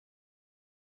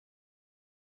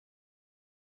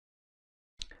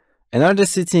Another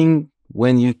setting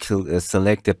when you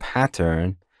select the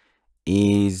pattern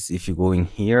is if you go in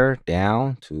here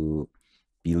down to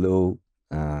below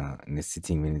in the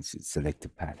setting when you select the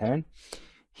pattern.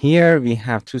 Here we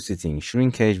have two settings,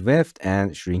 shrinkage weft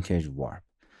and shrinkage warp.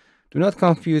 Do not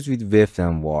confuse with weft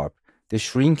and warp. The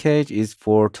shrinkage is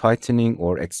for tightening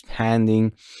or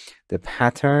expanding the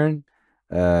pattern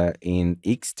in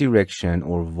X direction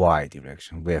or Y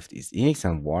direction. Weft is X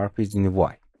and warp is in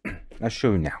Y. I'll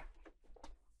show you now.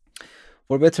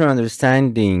 For better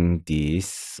understanding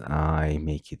this, I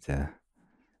make it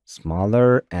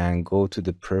smaller and go to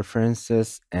the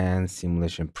preferences and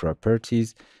simulation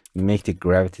properties. Make the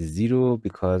gravity 0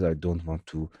 because I don't want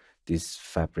to this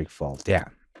fabric fall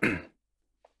down.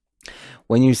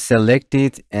 When you select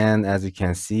it, and as you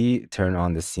can see, turn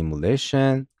on the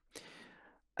simulation,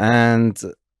 and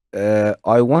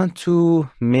I want to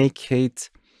make it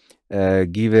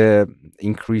give a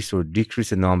increase or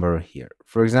decrease a number here.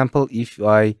 For example, if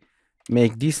I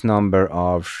make this number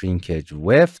of shrinkage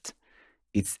weft,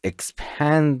 it's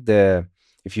expand the,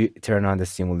 if you turn on the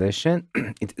simulation,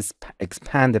 it is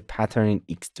expand the pattern in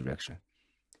X direction.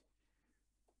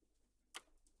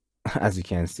 As you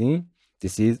can see,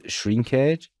 this is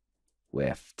shrinkage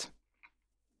weft.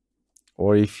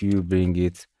 Or if you bring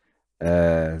it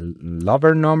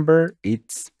lower number,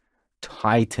 it's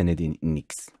tightened in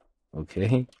X.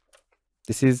 Okay,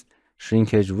 this is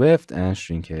shrinkage weft and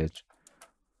shrinkage.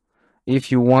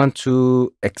 If you want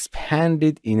to expand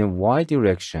it in a Y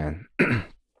direction,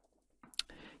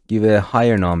 give a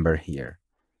higher number here.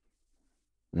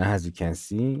 Now, as you can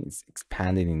see, it's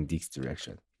expanded in this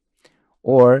direction.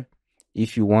 Or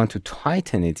if you want to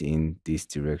tighten it in this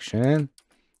direction,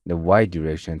 the Y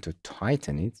direction to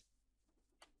tighten it,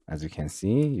 as you can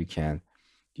see, you can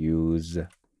use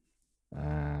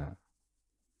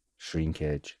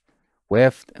shrinkage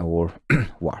weft or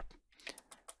warp.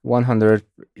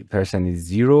 100% is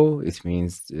 0. It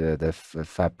means the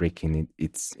fabric in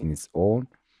it's in its own.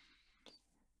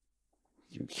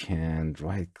 You can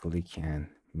right click and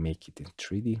make it in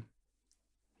 3D.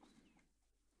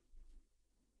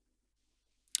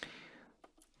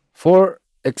 For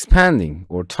expanding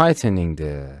or tightening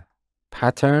the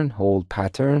pattern, whole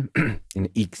pattern in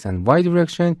X and Y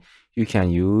direction, you can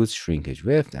use shrinkage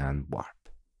weft and warp.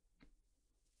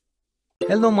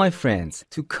 Hello my friends,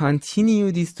 to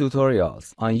continue these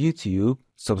tutorials on YouTube,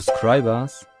 subscribe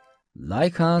us,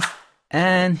 like us,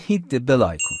 and hit the bell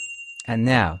icon. And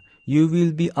now you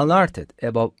will be alerted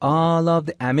about all of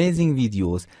the amazing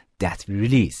videos that we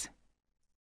release.